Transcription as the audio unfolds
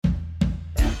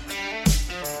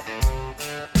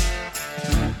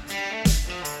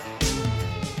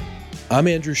I'm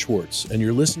Andrew Schwartz, and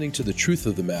you're listening to The Truth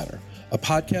of the Matter, a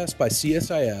podcast by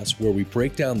CSIS where we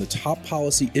break down the top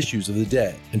policy issues of the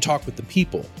day and talk with the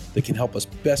people that can help us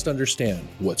best understand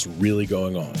what's really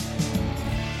going on.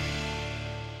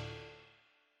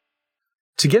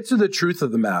 To get to the truth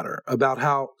of the matter about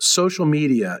how social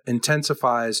media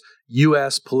intensifies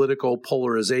U.S. political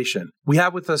polarization, we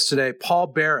have with us today Paul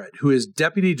Barrett, who is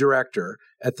Deputy Director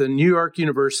at the New York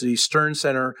University Stern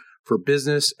Center for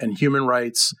Business and Human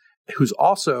Rights, who's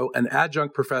also an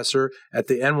adjunct professor at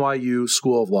the NYU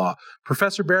School of Law.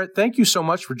 Professor Barrett, thank you so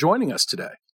much for joining us today.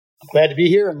 I'm glad to be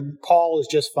here, and Paul is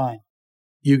just fine.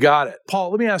 You got it. Paul,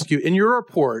 let me ask you, in your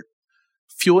report,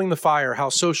 Fueling the Fire, How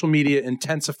Social Media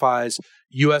Intensifies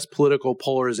U.S. Political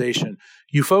Polarization,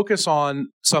 you focus on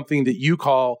something that you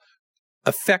call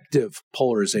effective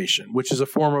polarization, which is a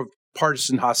form of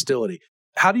partisan hostility.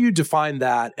 How do you define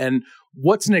that, and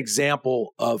what's an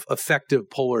example of effective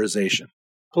polarization?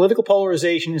 Political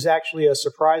polarization is actually a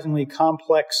surprisingly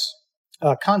complex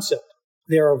concept.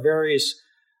 There are various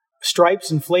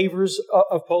stripes and flavors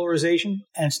of polarization,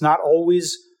 and it's not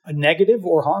always a negative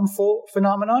or harmful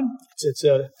phenomenon. It's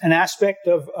an aspect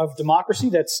of democracy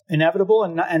that's inevitable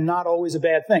and not always a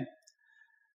bad thing.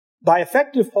 By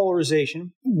effective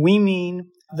polarization, we mean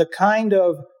the kind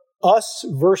of us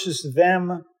versus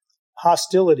them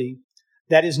hostility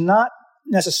that is not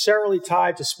necessarily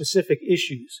tied to specific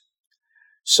issues.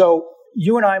 So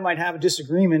you and I might have a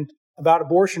disagreement about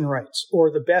abortion rights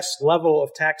or the best level of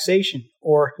taxation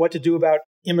or what to do about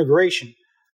immigration.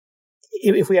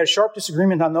 If we had a sharp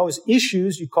disagreement on those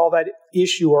issues, you call that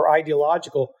issue or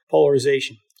ideological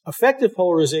polarization. Effective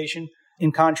polarization,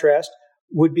 in contrast,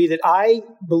 would be that I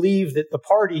believe that the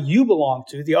party you belong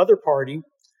to, the other party,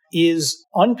 is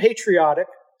unpatriotic,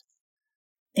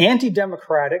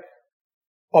 anti-democratic,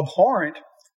 abhorrent,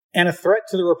 and a threat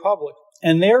to the republic.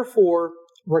 And therefore,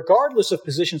 regardless of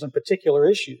positions on particular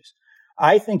issues,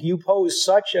 I think you pose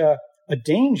such a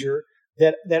danger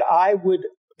that I would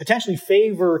potentially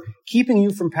favor keeping you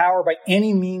from power by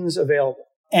any means available.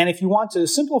 And if you want to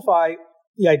simplify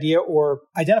the idea or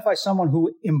identify someone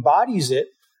who embodies it,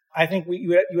 I think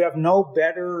you have no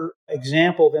better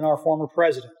example than our former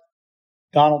president,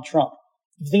 Donald Trump.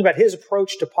 If you think about his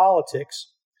approach to politics,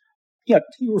 he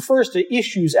refers to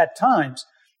issues at times,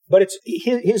 but it's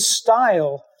his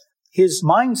style, his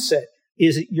mindset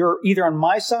is you're either on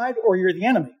my side or you're the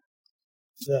enemy.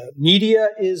 The media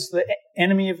is the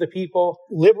enemy of the people.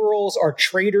 Liberals are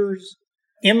traitors.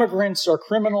 Immigrants are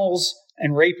criminals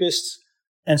and rapists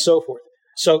and so forth.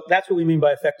 So that's what we mean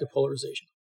by effective polarization.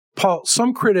 Paul,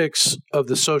 some critics of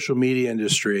the social media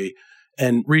industry,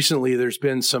 and recently there's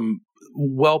been some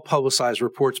well-publicized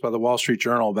reports by the Wall Street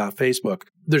Journal about Facebook.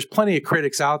 There's plenty of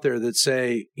critics out there that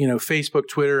say, Facebook,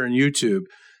 Twitter, and YouTube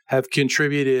have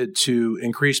contributed to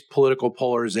increased political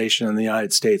polarization in the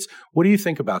United States. What do you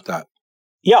think about that?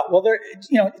 Yeah, well,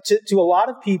 to a lot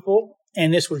of people,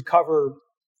 and this would cover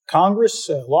Congress,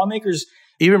 lawmakers.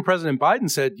 Even President Biden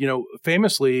said,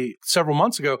 famously several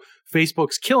months ago,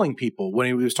 Facebook's killing people when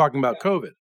he was talking about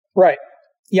COVID. Right.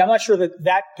 Yeah, I'm not sure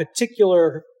that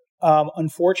particular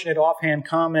unfortunate offhand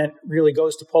comment really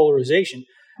goes to polarization.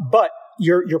 But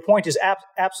your point is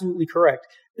absolutely correct.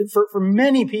 For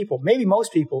many people, maybe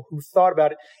most people who thought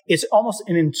about it, it's almost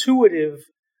an intuitive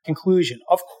conclusion.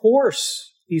 Of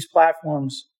course, these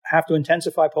platforms have to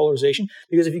intensify polarization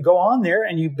because if you go on there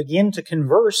and you begin to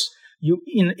converse,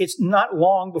 it's not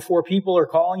long before people are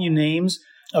calling you names,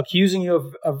 accusing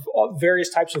you of various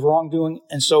types of wrongdoing,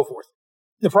 and so forth.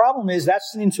 The problem is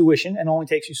that's an intuition and only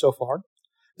takes you so far.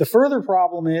 The further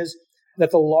problem is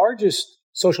that the largest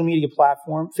social media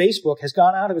platform, Facebook, has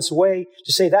gone out of its way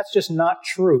to say that's just not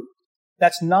true.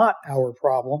 That's not our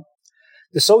problem.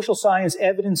 The social science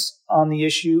evidence on the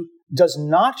issue does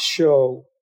not show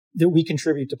that we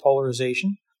contribute to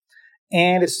polarization,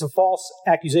 and it's a false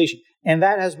accusation. And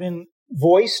that has been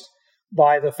voiced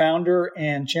by the founder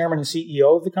and chairman and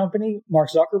CEO of the company, Mark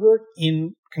Zuckerberg,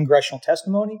 in congressional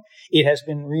testimony. It has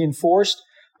been reinforced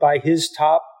by his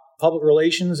top public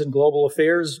relations and global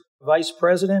affairs vice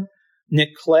president, Nick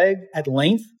Clegg, at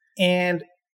length. And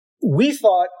we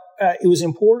thought it was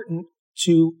important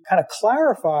to kind of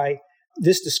clarify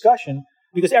this discussion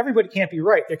because everybody can't be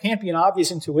right. There can't be an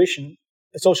obvious intuition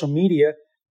that social media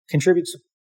contributes to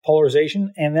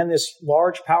polarization, and then this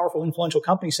large, powerful, influential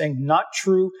company saying not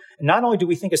true. And not only do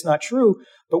we think it's not true,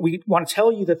 but we want to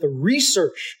tell you that the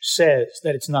research says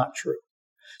that it's not true.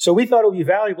 So we thought it would be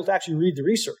valuable to actually read the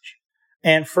research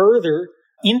and further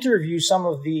interview some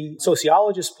of the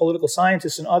sociologists, political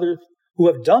scientists, and others who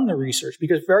have done the research,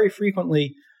 because very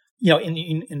frequently,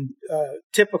 in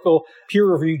typical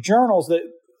peer-reviewed journals,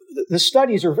 the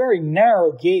studies are very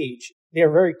narrow gauge. They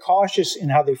are very cautious in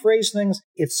how they phrase things.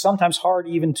 It's sometimes hard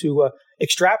even to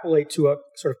extrapolate to a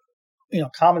sort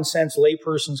of common sense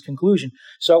layperson's conclusion.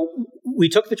 So we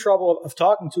took the trouble of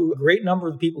talking to a great number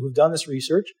of the people who've done this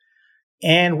research,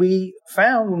 and we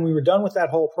found when we were done with that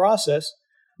whole process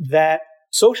that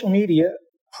social media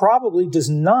probably does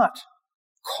not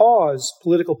cause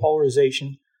political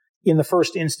polarization in the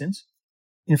first instance.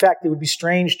 In fact, it would be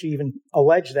strange to even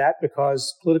allege that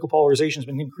because political polarization has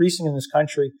been increasing in this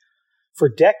country for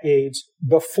decades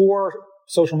before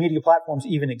social media platforms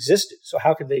even existed. So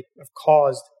how could they have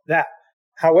caused that?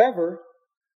 However,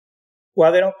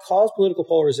 while they don't cause political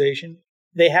polarization,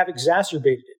 they have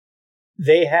exacerbated it.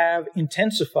 They have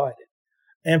intensified it.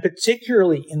 And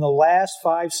particularly in the last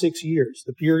 5-6 years,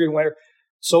 the period where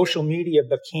social media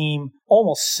became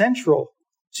almost central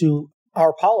to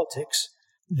our politics,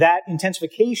 that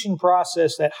intensification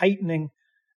process, that heightening,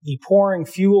 the pouring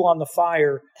fuel on the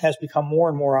fire has become more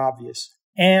and more obvious.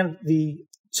 And the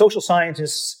social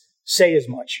scientists say as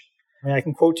much. I mean, I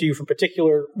can quote to you from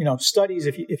particular, studies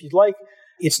if you'd like.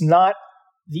 It's not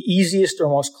the easiest or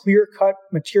most clear-cut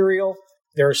material.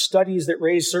 There are studies that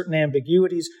raise certain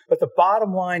ambiguities, but the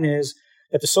bottom line is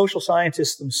that the social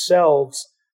scientists themselves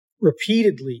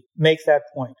repeatedly make that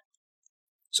point.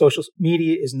 Social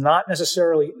media is not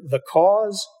necessarily the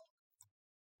cause,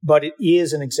 but it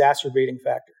is an exacerbating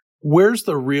factor. Where's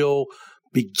the real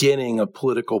beginning of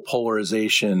political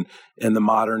polarization in the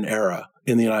modern era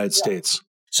in the United States?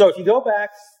 So if you go back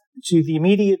to the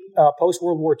immediate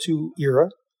post-World War II era,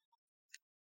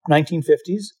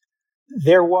 1950s,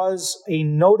 there was a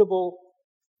notable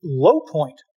low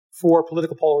point for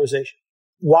political polarization.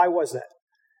 Why was that?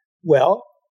 Well,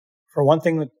 for one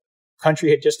thing, the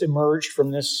country had just emerged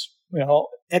from this,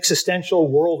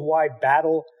 existential worldwide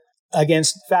battle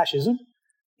against fascism.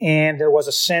 And there was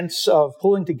a sense of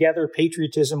pulling together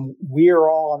patriotism. We're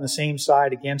all on the same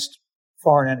side against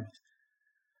foreign enemies.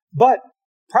 But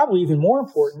probably even more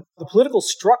important, the political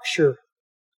structure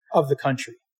of the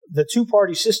country, the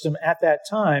two-party system at that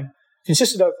time,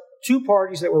 consisted of two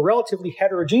parties that were relatively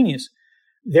heterogeneous.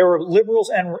 There were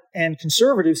liberals and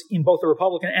conservatives in both the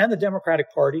Republican and the Democratic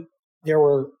Party. There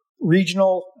were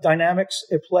regional dynamics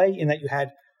at play in that you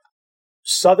had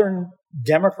Southern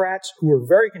Democrats who were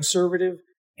very conservative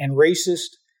and racist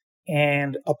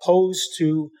and opposed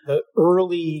to the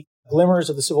early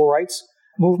glimmers of the civil rights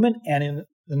movement. And in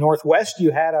the Northwest,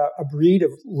 you had a breed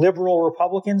of liberal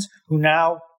Republicans who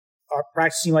now are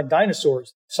practicing like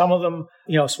dinosaurs. Some of them,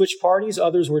 switched parties.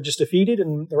 Others were just defeated,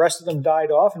 and the rest of them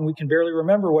died off. And we can barely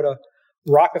remember what a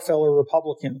Rockefeller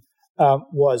Republican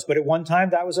was. But at one time,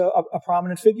 that was a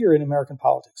prominent figure in American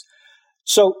politics.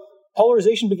 So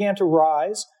polarization began to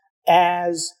rise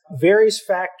as various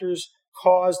factors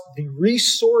caused the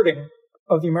resorting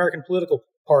of the American political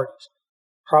parties.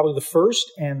 Probably the first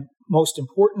and most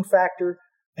important factor,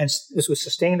 and this was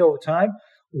sustained over time,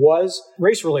 was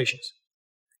race relations.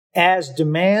 As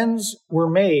demands were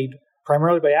made,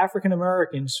 primarily by African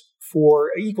Americans, for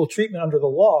equal treatment under the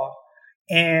law,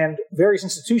 and various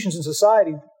institutions in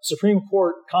society, Supreme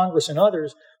Court, Congress, and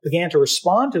others, began to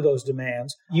respond to those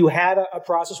demands, you had a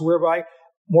process whereby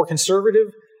more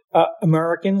conservative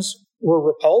Americans were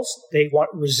repulsed. They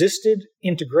resisted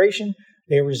integration.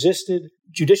 They resisted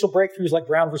judicial breakthroughs like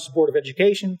Brown versus Board of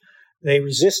Education. They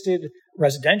resisted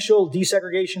residential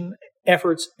desegregation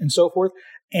efforts and so forth.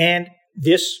 And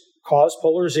this caused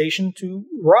polarization to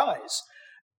rise.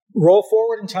 Roll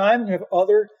forward in time, you have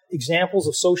other examples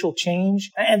of social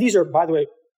change. And these are, by the way,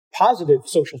 positive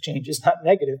social changes, not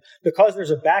negative. Because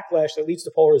there's a backlash that leads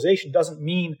to polarization doesn't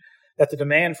mean that the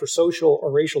demand for social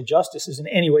or racial justice is in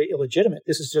any way illegitimate.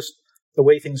 This is just the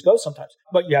way things go sometimes.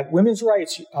 But you have women's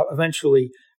rights, eventually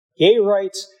gay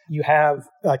rights. You have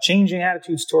changing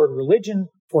attitudes toward religion.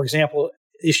 For example,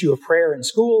 issue of prayer in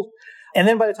school. And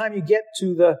then by the time you get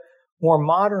to the more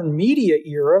modern media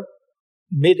era,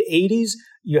 mid-'80s,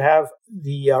 you have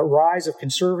the rise of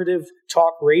conservative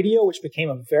talk radio, which became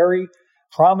a very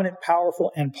prominent,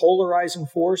 powerful, and polarizing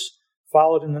force,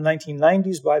 followed in the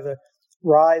 1990s by the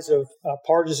rise of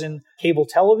partisan cable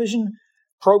television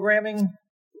programming,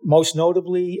 most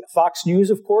notably Fox News,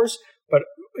 of course, but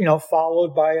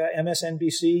followed by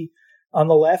MSNBC on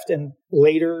the left, and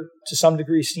later, to some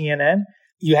degree, CNN.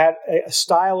 You had a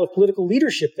style of political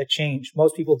leadership that changed.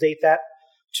 Most people date that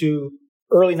to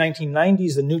early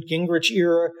 1990s, the Newt Gingrich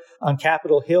era on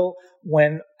Capitol Hill,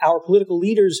 when our political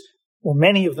leaders, or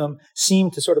many of them,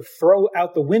 seemed to sort of throw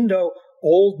out the window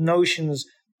old notions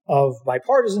of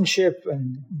bipartisanship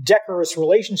and decorous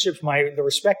relationships, the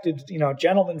respected,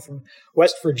 gentleman from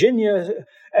West Virginia,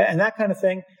 and that kind of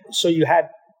thing. So you had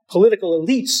political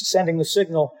elites sending the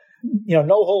signal,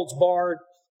 no holds barred,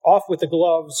 off with the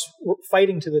gloves,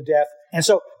 fighting to the death. And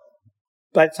so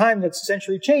by the time that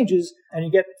century changes and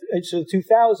you get to the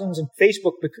 2000s and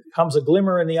Facebook becomes a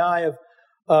glimmer in the eye of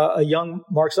a young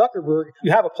Mark Zuckerberg,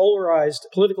 you have a polarized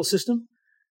political system,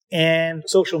 and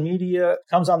social media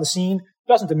comes on the scene.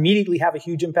 It doesn't immediately have a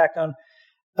huge impact on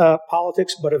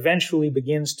politics, but eventually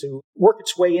begins to work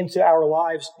its way into our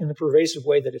lives in the pervasive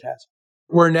way that it has.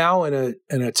 We're now in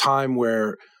a time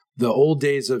where the old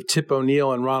days of Tip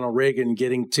O'Neill and Ronald Reagan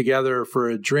getting together for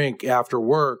a drink after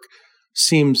work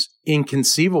seems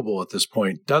inconceivable at this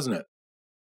point, doesn't it?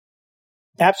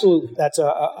 Absolutely. That's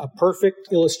a perfect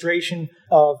illustration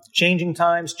of changing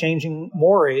times, changing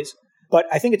mores. But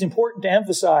I think it's important to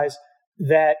emphasize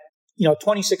that,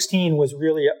 2016 was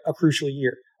really a crucial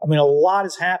year. I mean, a lot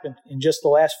has happened in just the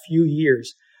last few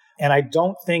years. And I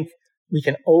don't think we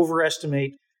can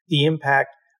overestimate the impact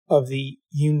of the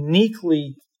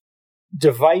uniquely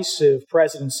divisive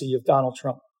presidency of Donald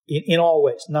Trump in all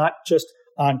ways, not just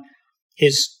on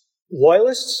his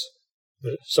loyalists,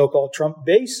 the so-called Trump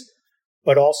base,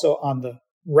 but also on the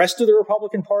rest of the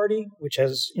Republican Party, which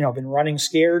has, been running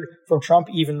scared from Trump,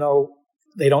 even though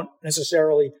they don't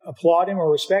necessarily applaud him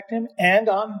or respect him, and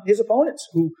on his opponents,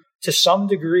 who to some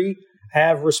degree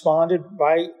have responded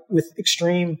with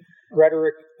extreme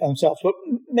rhetoric themselves. But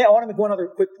I want to make one other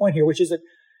quick point here, which is that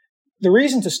the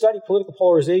reason to study political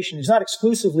polarization is not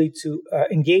exclusively to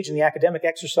engage in the academic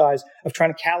exercise of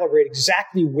trying to calibrate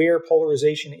exactly where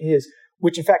polarization is,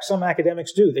 which in fact some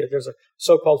academics do. There's a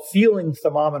so-called feeling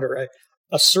thermometer,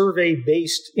 a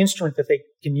survey-based instrument that they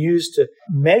can use to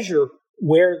measure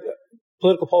where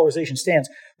political polarization stands.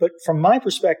 But from my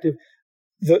perspective,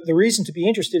 the reason to be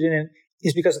interested in it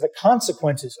is because of the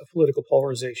consequences of political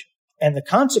polarization. And the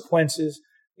consequences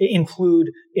include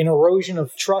an erosion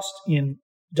of trust in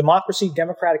democracy,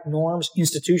 democratic norms,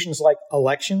 institutions like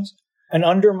elections, an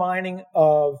undermining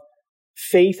of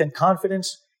faith and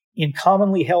confidence in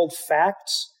commonly held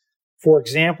facts, for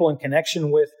example, in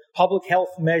connection with public health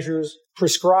measures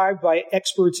prescribed by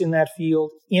experts in that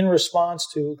field in response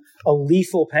to a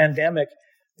lethal pandemic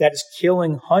that is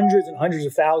killing hundreds and hundreds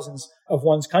of thousands of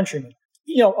one's countrymen.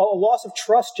 A loss of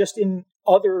trust just in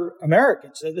other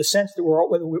Americans, the sense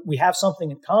that we have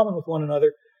something in common with one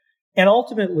another, and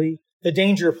ultimately the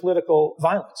danger of political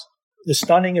violence. The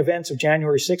stunning events of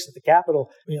January 6th at the Capitol,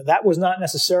 that was not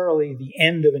necessarily the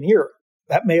end of an era.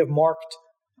 That may have marked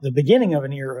the beginning of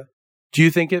an era. Do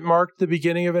you think it marked the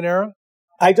beginning of an era?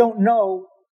 I don't know,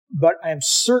 but I am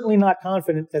certainly not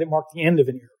confident that it marked the end of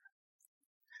an era.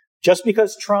 Just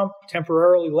because Trump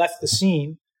temporarily left the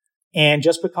scene, and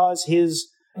just because his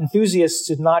enthusiasts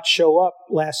did not show up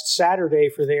last Saturday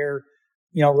for their,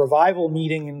 revival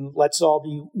meeting, and let's all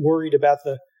be worried about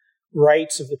the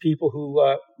rights of the people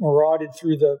who marauded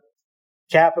through the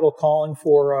Capitol calling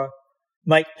for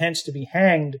Mike Pence to be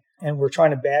hanged, and we're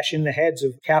trying to bash in the heads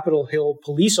of Capitol Hill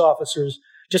police officers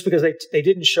just because they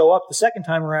didn't show up the second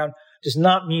time around does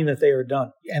not mean that they are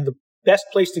done. And the best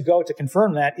place to go to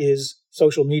confirm that is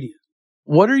social media.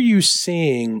 What are you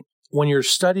seeing when you're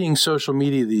studying social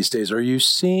media these days? Are you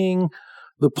seeing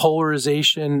the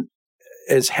polarization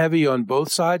as heavy on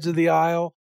both sides of the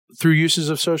aisle through uses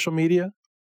of social media?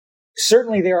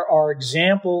 Certainly there are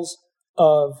examples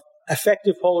of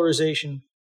effective polarization.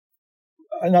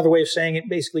 Another way of saying it,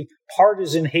 basically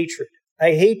partisan hatred.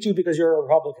 I hate you because you're a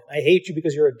Republican. I hate you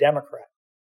because you're a Democrat.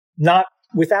 Not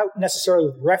without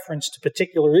necessarily reference to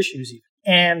particular issues even.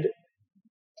 And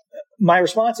my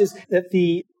response is that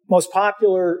the most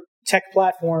popular tech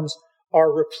platforms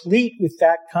are replete with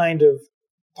that kind of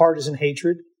partisan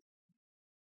hatred.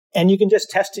 And you can just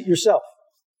test it yourself.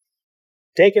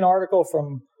 Take an article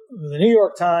from the New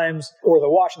York Times or the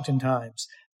Washington Times,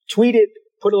 tweet it,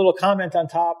 put a little comment on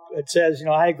top that says,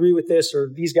 I agree with this, or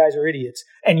these guys are idiots.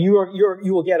 And you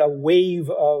will get a wave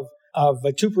of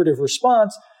vituperative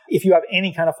response if you have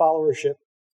any kind of followership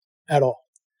at all.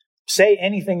 Say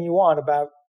anything you want about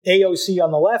AOC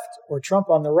on the left or Trump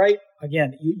on the right.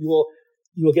 Again, you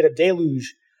will get a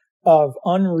deluge of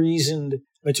unreasoned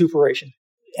vituperation.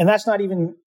 And that's not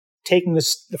even taking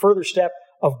the further step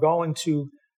of going to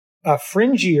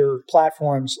fringier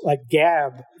platforms like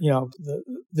Gab,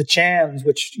 the Chans,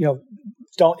 which,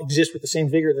 don't exist with the same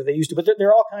vigor that they used to. But there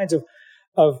are all kinds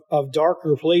of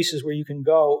darker places where you can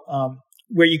go,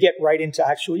 where you get right into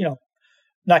actual,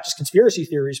 not just conspiracy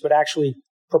theories, but actually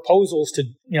proposals to,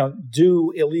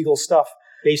 do illegal stuff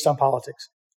based on politics.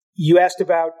 You asked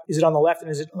about, is it on the left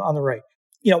and is it on the right?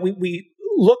 We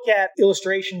look at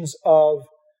illustrations of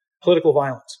political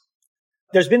violence.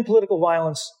 There's been political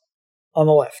violence on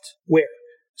the left. Where?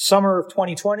 Summer of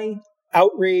 2020,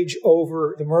 outrage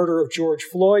over the murder of George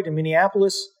Floyd in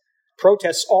Minneapolis,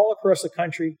 protests all across the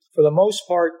country, for the most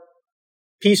part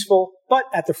peaceful, but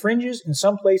at the fringes, in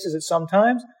some places at some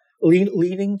times,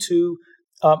 leading to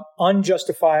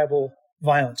unjustifiable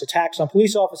violence, attacks on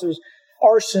police officers,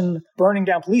 arson, burning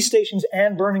down police stations,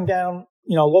 and burning down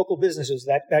local businesses.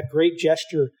 That great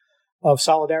gesture of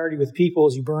solidarity with people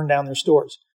as you burn down their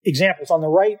stores. Examples on the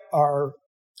right are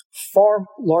far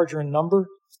larger in number.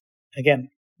 Again,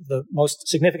 the most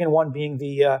significant one being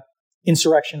the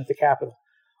insurrection at the Capitol.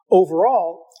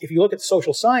 Overall, if you look at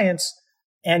social science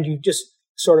and you just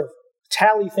sort of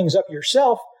tally things up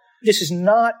yourself, this is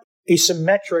not a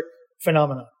symmetric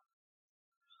phenomenon.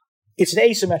 It's an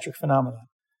asymmetric phenomenon,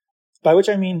 by which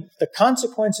I mean the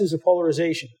consequences of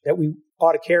polarization that we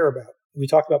ought to care about, we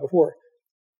talked about before,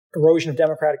 erosion of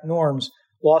democratic norms,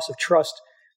 loss of trust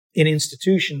in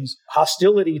institutions,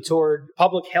 hostility toward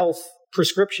public health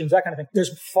prescriptions, that kind of thing.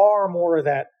 There's far more of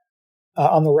that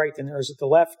on the right than there is at the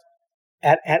left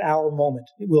at our moment.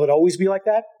 Will it always be like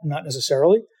that? Not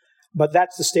necessarily, but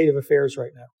that's the state of affairs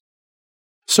right now.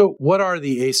 So what are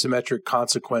the asymmetric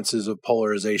consequences of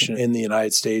polarization in the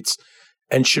United States?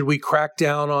 And should we crack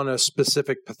down on a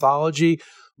specific pathology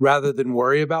rather than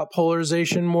worry about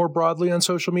polarization more broadly on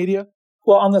social media?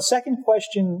 Well, on the second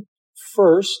question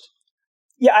first,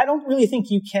 I don't really think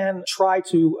you can try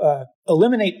to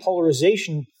eliminate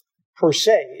polarization per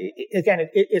se. Again,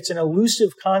 it's an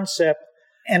elusive concept.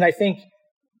 And I think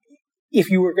if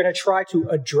you were going to try to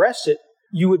address it,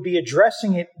 you would be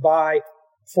addressing it by,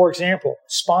 for example,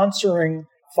 sponsoring,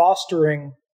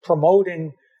 fostering,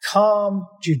 promoting calm,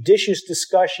 judicious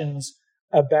discussions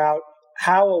about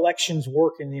how elections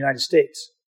work in the United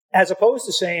States, as opposed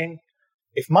to saying,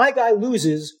 if my guy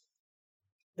loses,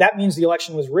 that means the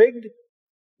election was rigged,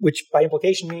 which by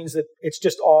implication means that it's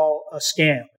just all a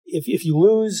scam. If you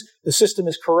lose, the system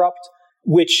is corrupt,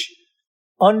 which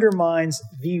undermines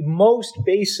the most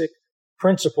basic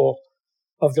principle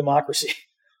of democracy,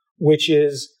 which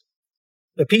is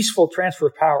the peaceful transfer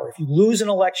of power. If you lose an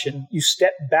election, you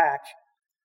step back,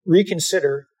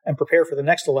 reconsider, and prepare for the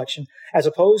next election, as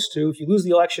opposed to if you lose the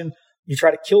election, you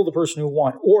try to kill the person who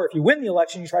won. Or if you win the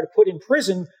election, you try to put in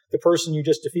prison the person you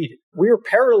just defeated. We are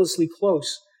perilously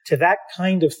close to that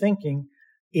kind of thinking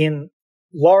in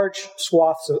large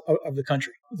swaths of the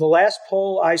country. The last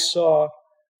poll I saw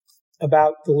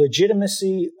about the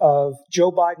legitimacy of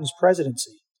Joe Biden's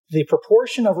presidency, the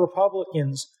proportion of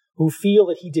Republicans who feel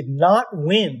that he did not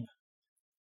win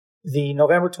the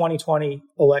November 2020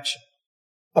 election,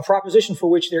 a proposition for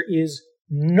which there is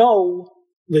no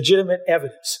legitimate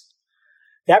evidence.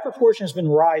 That proportion has been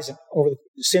rising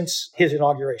since his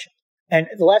inauguration. And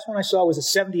the last one I saw was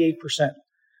at 78%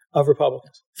 of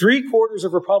Republicans. 3/4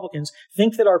 of Republicans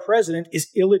think that our president is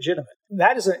illegitimate.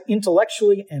 That is an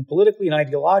intellectually and politically and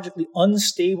ideologically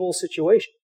unstable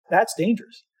situation. That's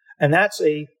dangerous. And that's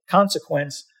a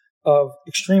consequence of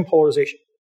extreme polarization.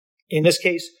 In this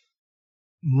case,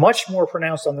 much more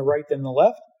pronounced on the right than the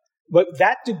left. But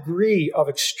that degree of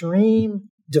extreme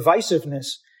divisiveness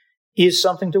is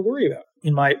something to worry about,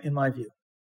 in my view.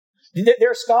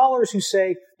 There are scholars who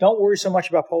say, don't worry so much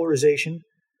about polarization.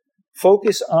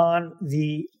 Focus on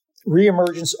the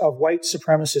reemergence of white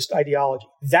supremacist ideology.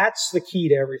 That's the key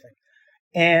to everything.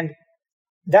 And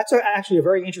that's actually a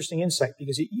very interesting insight,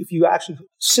 because if you actually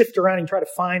sift around and try to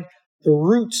find the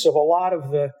roots of a lot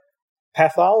of the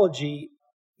pathology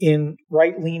in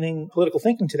right-leaning political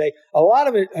thinking today, a lot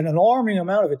of it, an alarming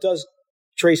amount of it, does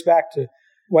trace back to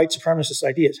white supremacist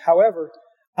ideas. However,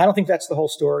 I don't think that's the whole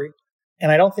story.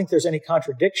 And I don't think there's any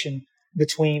contradiction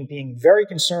between being very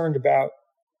concerned about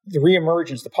the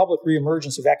reemergence, the public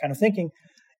reemergence of that kind of thinking,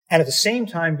 and at the same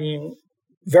time being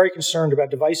very concerned about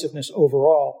divisiveness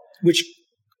overall, which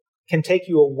can take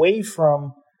you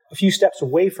a few steps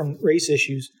away from race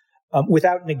issues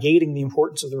without negating the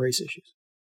importance of the race issues.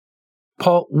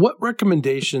 Paul, what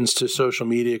recommendations to social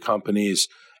media companies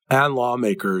and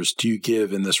lawmakers do you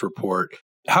give in this report?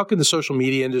 How can the social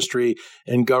media industry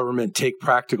and government take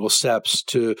practical steps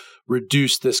to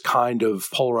reduce this kind of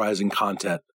polarizing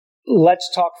content? Let's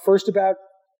talk first about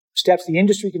steps the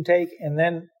industry can take and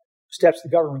then steps the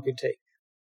government can take.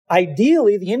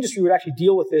 Ideally, the industry would actually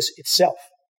deal with this itself.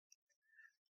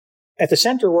 At the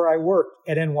center where I work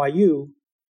at NYU,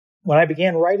 when I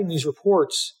began writing these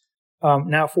reports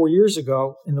now 4 years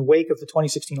ago in the wake of the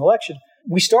 2016 election,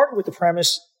 we started with the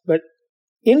premise that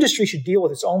industry should deal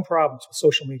with its own problems with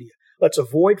social media. Let's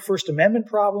avoid First Amendment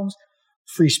problems,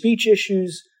 free speech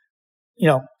issues.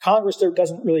 Congress there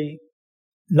doesn't really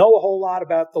know a whole lot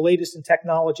about the latest in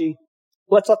technology.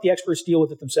 Let's let the experts deal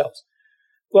with it themselves.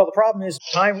 Well, the problem is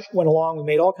time went along. We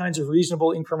made all kinds of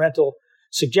reasonable incremental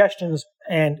suggestions,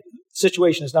 and the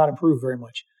situation has not improved very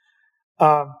much.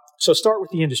 So start with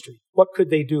the industry. What could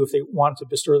they do if they wanted to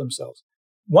bestir themselves?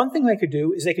 One thing they could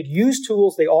do is they could use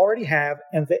tools they already have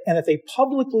and that they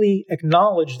publicly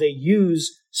acknowledge they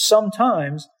use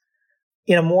sometimes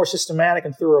in a more systematic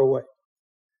and thorough way.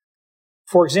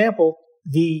 For example,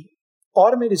 the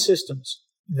automated systems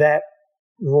that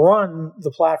run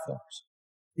the platforms,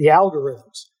 the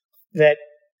algorithms that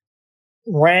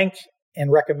rank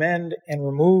and recommend and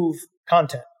remove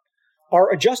content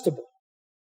are adjustable.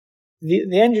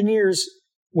 The engineers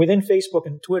within Facebook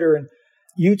and Twitter and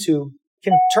YouTube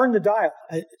can turn the dial,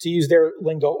 to use their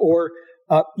lingo, or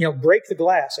break the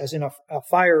glass, as in a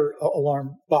fire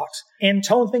alarm box, and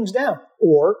tone things down,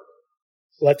 or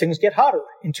let things get hotter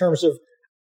in terms of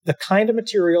the kind of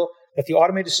material that the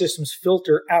automated systems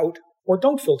filter out or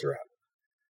don't filter out.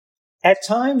 At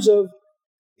times of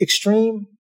extreme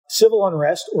civil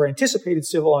unrest or anticipated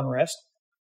civil unrest,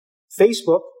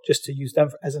 Facebook, just to use them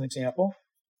as an example,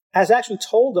 has actually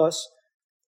told us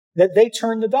that they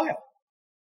turned the dial.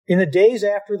 In the days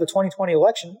after the 2020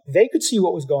 election, they could see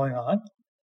what was going on.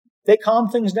 They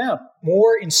calmed things down.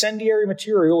 More incendiary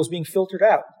material was being filtered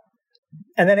out.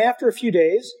 And then after a few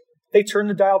days, they turned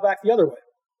the dial back the other way.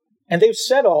 And they've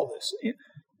said all this,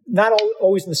 not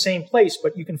always in the same place,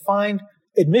 but you can find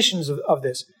admissions of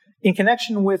this. In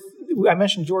connection with, I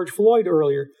mentioned George Floyd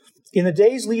earlier, in the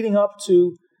days leading up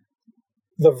to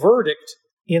the verdict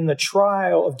in the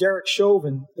trial of Derek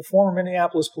Chauvin, the former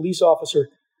Minneapolis police officer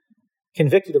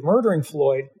convicted of murdering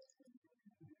Floyd,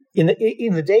 in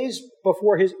the days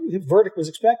before his verdict was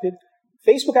expected,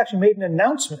 Facebook actually made an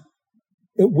announcement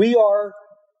that we are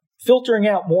filtering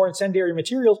out more incendiary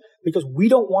materials because we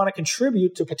don't want to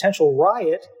contribute to potential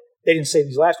riot. They didn't say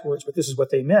these last words, but this is what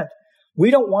they meant.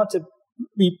 We don't want to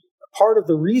be part of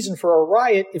the reason for a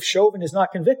riot if Chauvin is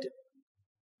not convicted.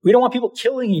 We don't want people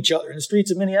killing each other in the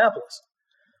streets of Minneapolis.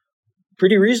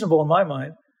 Pretty reasonable in my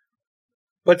mind.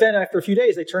 But then after a few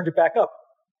days, they turned it back up.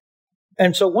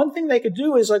 And so one thing they could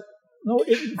do is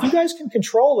if you guys can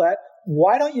control that,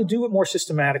 why don't you do it more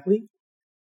systematically?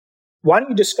 Why don't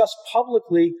you discuss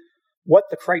publicly what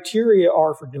the criteria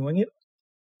are for doing it?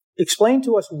 Explain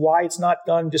to us why it's not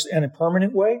done just in a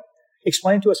permanent way.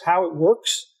 Explain to us how it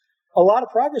works. A lot of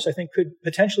progress, I think, could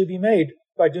potentially be made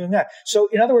by doing that. So,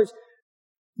 in other words,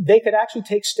 they could actually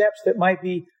take steps that might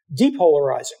be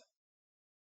depolarizing,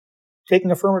 taking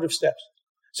affirmative steps.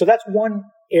 So that's one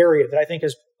area that I think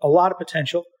has a lot of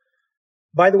potential.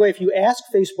 By the way, if you ask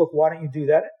Facebook, why don't you do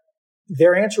that?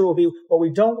 Their answer will be, well,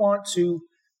 we don't want to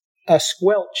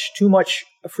squelch too much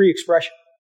free expression.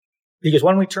 Because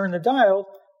when we turn the dial,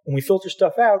 when we filter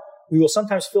stuff out, we will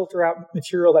sometimes filter out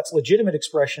material that's legitimate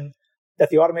expression that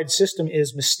the automated system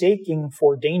is mistaking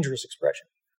for dangerous expression.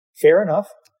 Fair enough.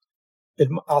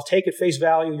 I'll take at face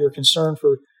value your concern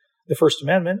for the First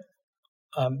Amendment.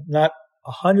 I'm not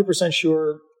 100%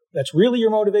 sure that's really your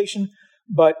motivation,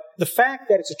 but the fact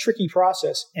that it's a tricky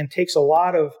process and takes a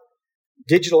lot of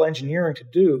digital engineering to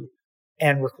do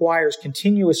and requires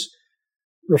continuous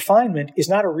refinement is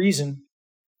not a reason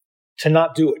to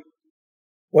not do it.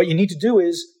 What you need to do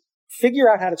is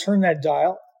figure out how to turn that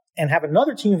dial and have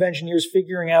another team of engineers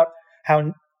figuring out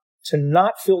how to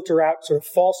not filter out sort of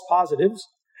false positives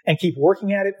and keep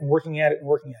working at it and working at it and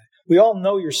working at it. We all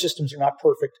know your systems are not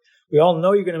perfect. We all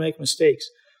know you're going to make mistakes.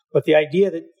 But the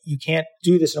idea that you can't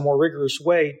do this in a more rigorous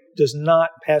way does not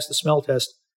pass the smell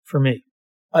test for me.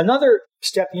 Another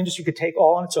step the industry could take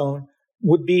all on its own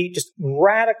would be just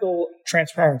radical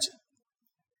transparency.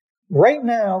 Right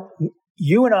now,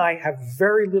 you and I have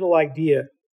very little idea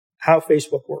how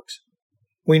Facebook works.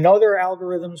 We know there are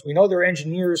algorithms. We know there are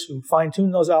engineers who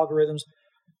fine-tune those algorithms.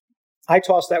 I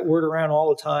toss that word around all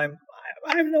the time.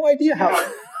 I have no idea how.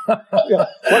 What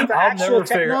the actual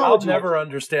technology. I'll never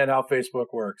understand how Facebook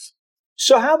works.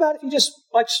 So how about if you just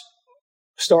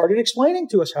started explaining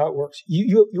to us how it works?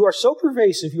 You are so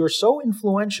pervasive. You are so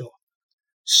influential.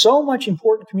 So much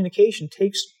important communication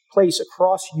takes place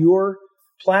across your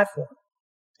platform.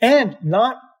 And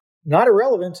not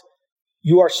irrelevant,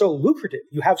 you are so lucrative.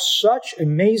 You have such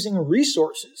amazing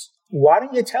resources. Why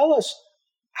don't you tell us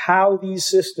how these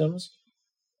systems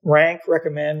rank,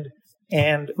 recommend,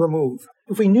 and remove?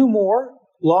 If we knew more,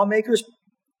 lawmakers,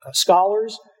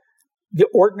 scholars, the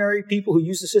ordinary people who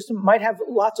use the system might have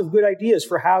lots of good ideas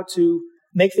for how to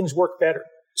make things work better.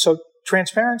 So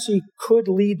transparency could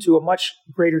lead to a much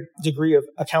greater degree of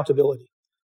accountability.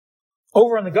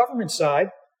 Over on the government side,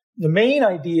 the main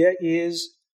idea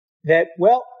is that,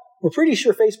 well, we're pretty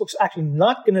sure Facebook's actually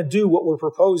not going to do what we're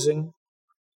proposing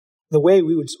the way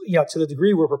we would, to the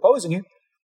degree we're proposing it.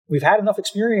 We've had enough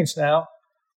experience now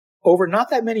over not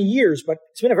that many years, but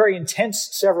it's been a very intense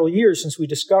several years since we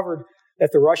discovered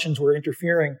that the Russians were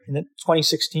interfering in the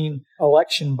 2016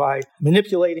 election by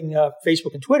manipulating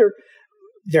Facebook and Twitter.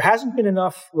 There hasn't been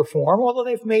enough reform, although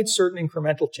they've made certain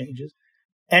incremental changes.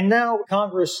 And now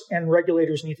Congress and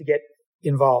regulators need to get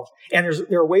involved. And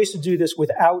there are ways to do this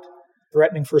without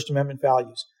threatening First Amendment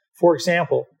values. For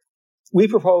example, we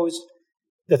proposed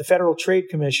that the Federal Trade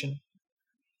Commission,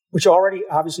 which already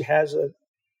obviously has a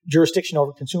jurisdiction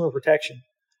over consumer protection,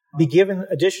 be given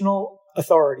additional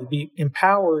authority, be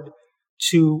empowered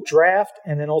to draft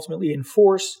and then ultimately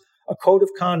enforce a code of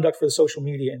conduct for the social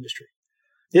media industry.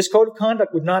 This code of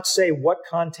conduct would not say what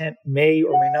content may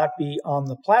or may not be on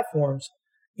the platforms.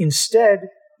 Instead,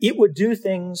 it would do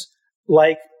things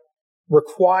like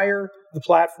require the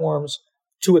platforms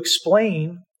to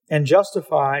explain and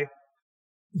justify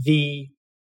the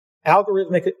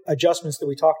algorithmic adjustments that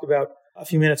we talked about a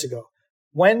few minutes ago.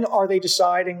 When are they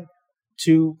deciding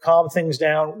to calm things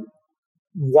down?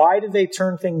 Why did they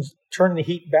turn the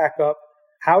heat back up?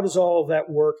 How does all of that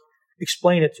work?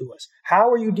 Explain it to us. How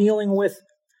are you dealing with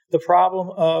the problem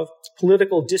of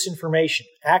political disinformation?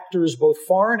 Actors, both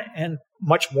foreign and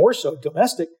much more so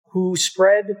domestic, who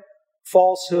spread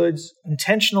falsehoods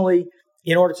intentionally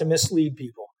in order to mislead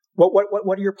people.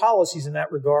 What are your policies in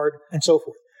that regard, and so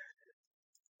forth?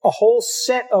 A whole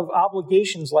set of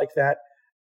obligations like that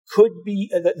could be,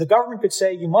 the government could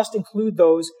say, you must include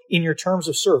those in your terms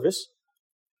of service.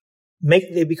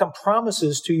 They become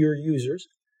promises to your users.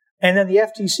 And then the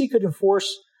FTC could enforce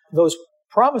those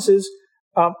promises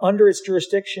under its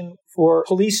jurisdiction for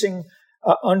policing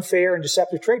unfair and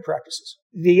deceptive trade practices.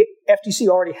 The FTC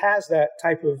already has that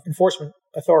type of enforcement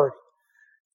authority.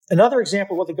 Another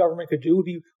example of what the government could do would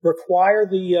be require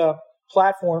the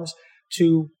platforms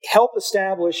to help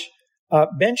establish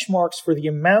benchmarks for the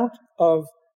amount of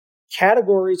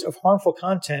categories of harmful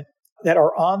content that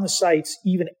are on the sites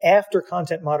even after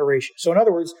content moderation. So in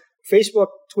other words, Facebook,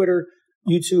 Twitter,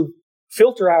 YouTube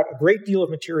filter out a great deal of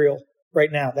material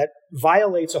right now that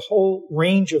violates a whole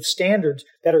range of standards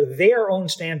that are their own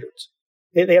standards.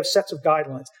 They have sets of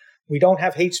guidelines. We don't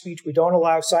have hate speech. We don't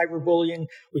allow cyberbullying.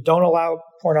 We don't allow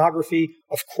pornography.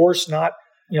 Of course not,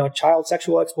 child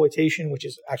sexual exploitation, which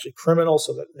is actually criminal,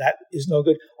 so that is no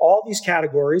good. All these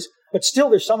categories, but still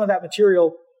there's some of that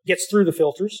material gets through the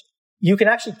filters. You can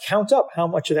actually count up how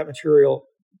much of that material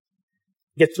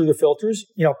gets through the filters,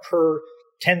 per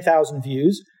 10,000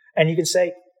 views. And you can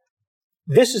say,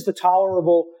 this is the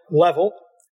tolerable level.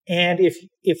 And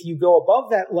if you go above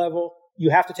that level,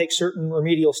 you have to take certain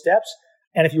remedial steps.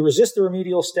 And if you resist the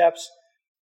remedial steps,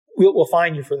 we'll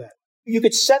fine you for that. You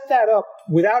could set that up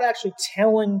without actually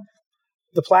telling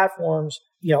the platforms,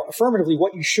 affirmatively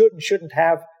what you should and shouldn't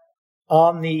have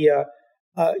on the,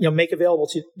 make available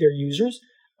to their users,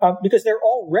 because they're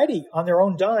already on their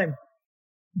own dime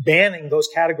banning those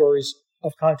categories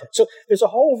of content. So there's a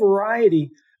whole variety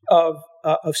of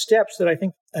steps that I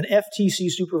think an FTC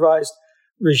supervised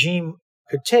regime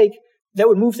could take that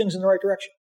would move things in the right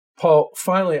direction. Paul,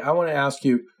 finally, I want to ask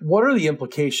you, what are the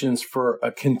implications for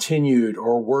a continued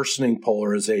or worsening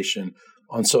polarization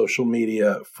on social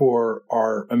media for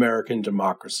our American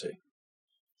democracy?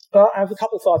 I have a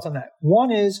couple thoughts on that.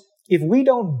 One is, if we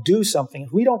don't do something,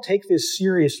 if we don't take this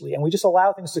seriously and we just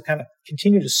allow things to kind of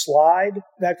continue to slide,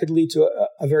 that could lead to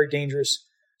a very dangerous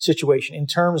situation in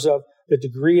terms of the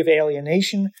degree of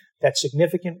alienation that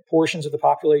significant portions of the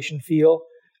population feel,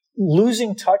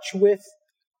 losing touch with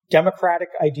democratic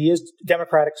ideas,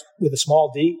 democratics with a small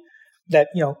d, that,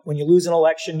 when you lose an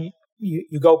election,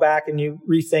 you go back and you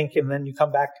rethink and then you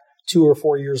come back 2 or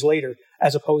 4 years later,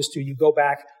 as opposed to you go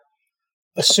back,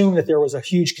 assume that there was a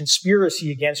huge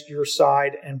conspiracy against your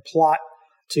side and plot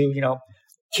to,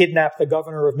 kidnap the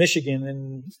governor of Michigan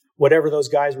and whatever those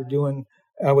guys were doing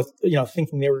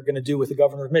thinking they were going to do with the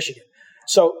governor of Michigan.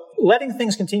 So letting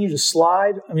things continue to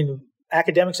slide,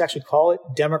 academics actually call it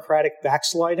democratic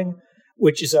backsliding,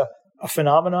 which is a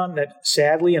phenomenon that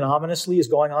sadly and ominously is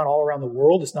going on all around the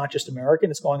world. It's not just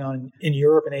American. It's going on in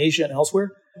Europe and Asia and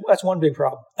elsewhere. That's one big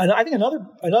problem. And I think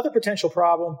another potential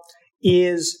problem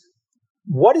is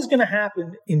what is going to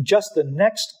happen in just the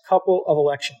next couple of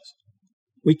elections.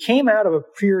 We came out of a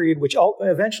period which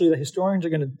eventually the historians are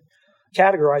going to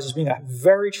categorize as being a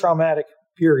very traumatic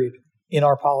period in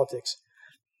our politics.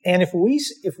 And if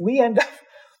we end up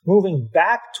moving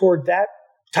back toward that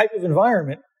type of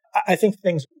environment, I think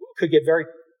things could get very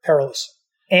perilous.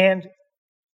 And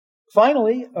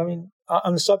finally,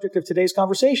 on the subject of today's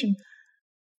conversation,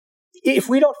 if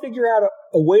we don't figure out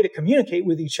a way to communicate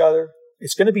with each other,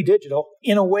 it's going to be digital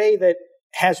in a way that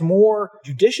has more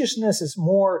judiciousness, is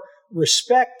more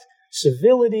respect,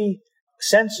 civility,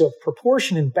 sense of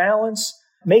proportion and balance,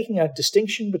 making a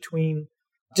distinction between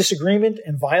disagreement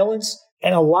and violence.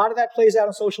 And a lot of that plays out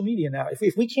on social media now.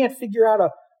 If we can't figure out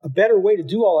a better way to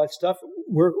do all that stuff,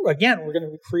 we're going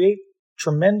to create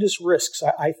tremendous risks,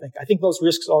 I think. I think those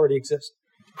risks already exist.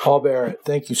 Paul Barrett,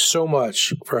 thank you so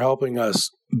much for helping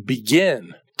us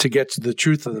begin to get to the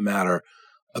truth of the matter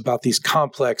about these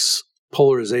complex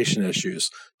polarization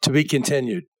issues. To be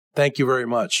continued. Thank you very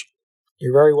much.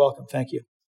 You're very welcome. Thank you.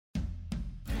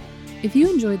 If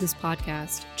you enjoyed this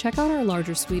podcast, check out our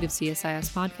larger suite of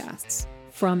CSIS podcasts.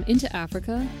 From Into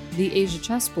Africa, The Asia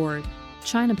Chessboard,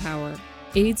 China Power,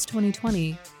 AIDS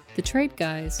 2020, The Trade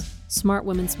Guys, Smart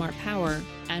Women, Smart Power,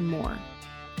 and more.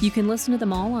 You can listen to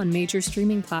them all on major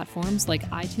streaming platforms like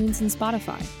iTunes and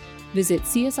Spotify. Visit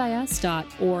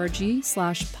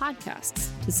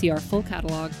csis.org/podcasts to see our full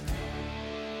catalog.